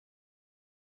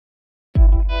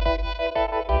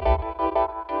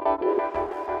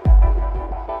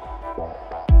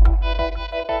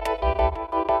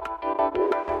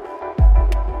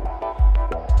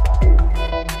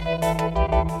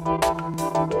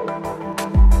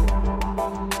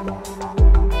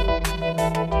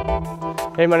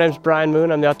Hey, my name is Brian Moon.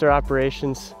 I'm the Outdoor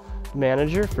Operations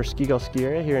Manager for Ski Gull ski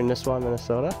area here in Nisswa,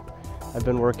 Minnesota. I've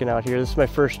been working out here. This is my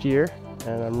first year,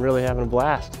 and I'm really having a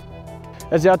blast.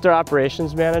 As the Outdoor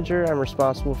Operations Manager, I'm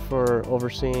responsible for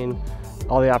overseeing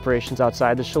all the operations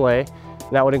outside the chalet.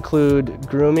 And that would include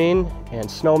grooming and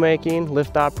snowmaking,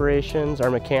 lift operations,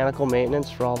 our mechanical maintenance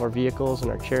for all of our vehicles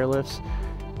and our chairlifts,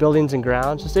 buildings and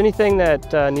grounds, just anything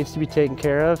that needs to be taken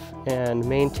care of and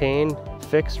maintained,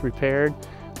 fixed, repaired.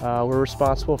 We're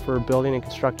responsible for building and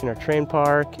constructing our train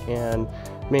park and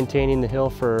maintaining the hill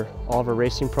for all of our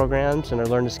racing programs and our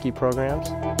Learn to Ski programs.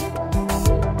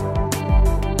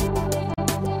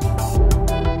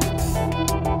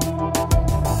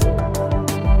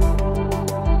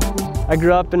 I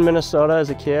grew up in Minnesota as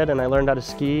a kid, and I learned how to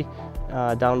ski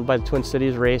down by the Twin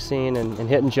Cities racing and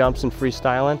hitting jumps and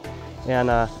freestyling. And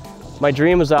my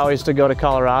dream was always to go to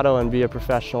Colorado and be a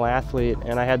professional athlete,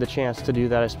 and I had the chance to do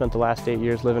that. I spent the last 8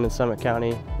 years living in Summit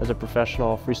County as a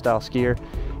professional freestyle skier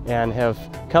and have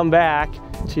come back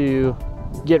to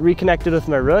get reconnected with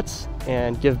my roots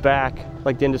and give back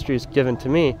like the industry has given to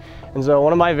me. And so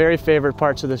one of my very favorite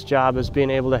parts of this job is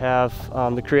being able to have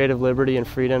the creative liberty and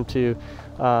freedom to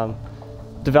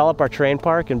develop our train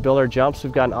park and build our jumps.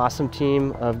 We've got an awesome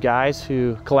team of guys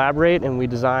who collaborate, and we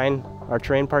design our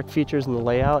train park features and the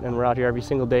layout, and we're out here every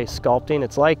single day sculpting.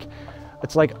 It's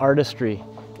like artistry,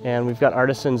 and we've got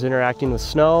artisans interacting with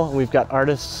snow, and we've got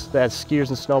artists that skiers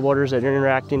and snowboarders that are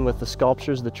interacting with the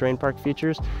sculptures, the train park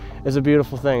features. It's a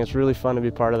beautiful thing. It's really fun to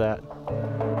be part of that.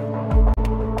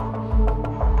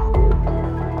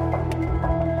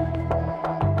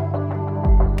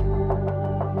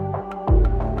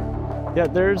 Yeah,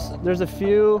 there's a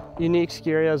few unique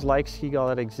ski areas like Ski Gull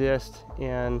that exist,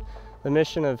 and the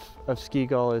mission of Ski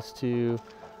Gull is to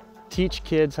teach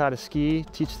kids how to ski,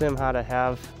 teach them how to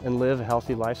have and live a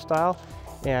healthy lifestyle.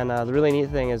 And the really neat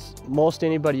thing is most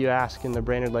anybody you ask in the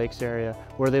Brainerd Lakes area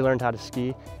where they learned how to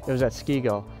ski, it was at Ski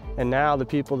Gull. And now the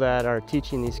people that are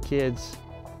teaching these kids,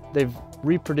 they've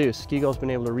reproduced. Ski Gull's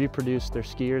been able to reproduce their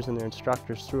skiers and their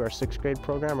instructors through our 6th grade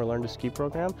program, or Learn to Ski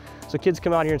program. So kids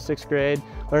come out here in 6th grade,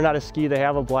 learn how to ski, they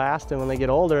have a blast, and when they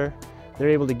get older, they're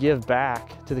able to give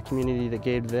back to the community that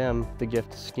gave them the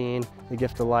gift of skiing, the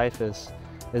gift of life, as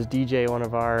DJ, one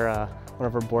of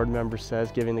our board members,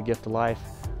 says, giving the gift of life.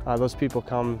 Those people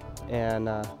come and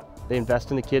they invest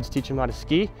in the kids, teach them how to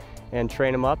ski, and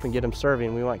train them up and get them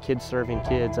serving. We want kids serving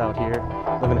kids out here,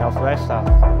 living a healthy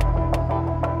lifestyle.